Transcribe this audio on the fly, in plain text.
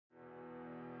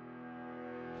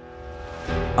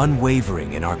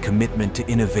Unwavering in our commitment to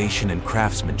innovation and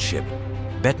craftsmanship,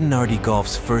 Bettinardi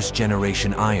Golf's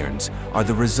first-generation irons are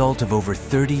the result of over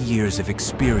 30 years of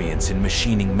experience in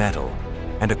machining metal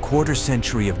and a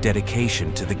quarter-century of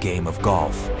dedication to the game of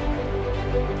golf.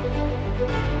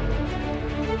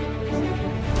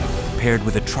 Paired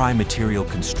with a tri-material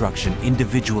construction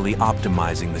individually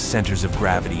optimizing the centers of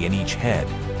gravity in each head,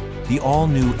 the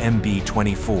all-new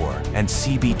MB24 and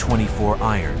CB24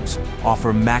 irons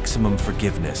offer maximum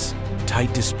forgiveness,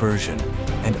 tight dispersion,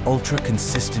 and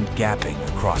ultra-consistent gapping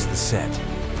across the set.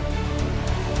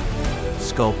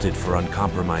 Sculpted for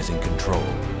uncompromising control,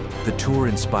 the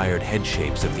tour-inspired head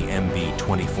shapes of the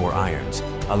MB24 irons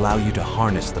allow you to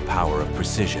harness the power of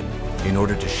precision in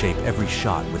order to shape every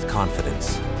shot with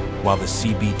confidence, while the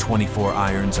CB24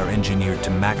 irons are engineered to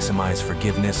maximize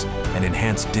forgiveness and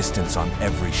enhance distance on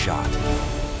every shot.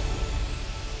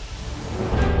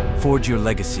 Forge your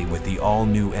legacy with the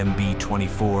all-new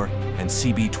MB24 and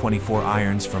CB24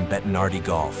 irons from Bettinardi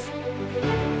Golf.